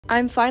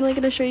I'm finally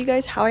going to show you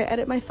guys how I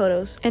edit my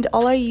photos. And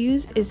all I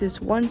use is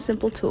this one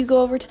simple tool. You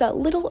go over to that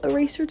little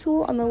eraser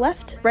tool on the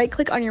left, right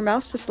click on your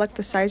mouse to select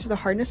the size or the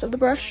hardness of the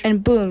brush,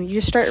 and boom, you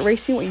just start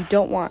erasing what you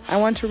don't want. I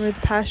want to remove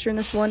the pasture in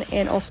this one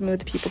and also move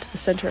the people to the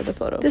center of the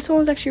photo. This one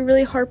was actually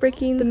really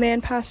heartbreaking. The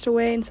man passed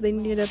away and so they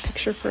needed a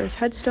picture for his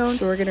headstone.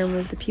 So we're going to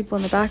remove the people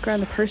in the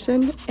background, the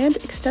person, and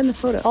extend the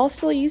photo. All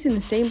still using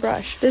the same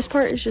brush. This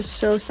part is just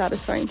so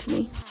satisfying to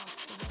me.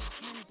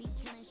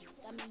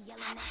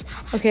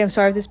 Okay, I'm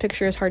sorry if this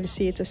picture is hard to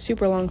see. It's a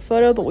super long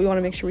photo, but we want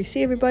to make sure we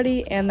see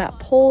everybody, and that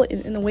pole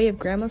is in the way of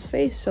grandma's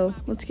face, so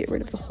let's get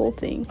rid of the whole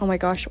thing. Oh my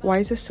gosh, why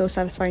is this so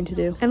satisfying to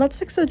do? And let's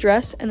fix the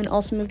dress and then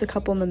also move the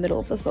couple in the middle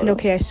of the photo. And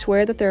okay, I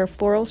swear that there are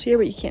florals here,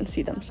 but you can't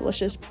see them, so let's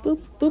just boop,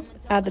 boop,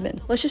 add them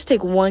in. Let's just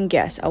take one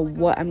guess at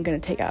what I'm gonna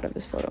take out of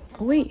this photo.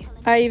 Oh wait,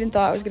 I even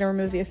thought I was gonna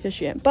remove the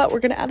officiant, but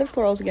we're gonna add the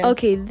florals again.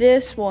 Okay,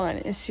 this one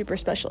is super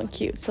special and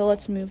cute, so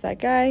let's move that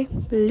guy,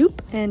 bloop,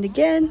 and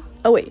again.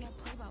 Oh wait.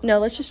 No,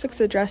 let's just fix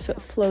the dress so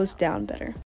it flows down better.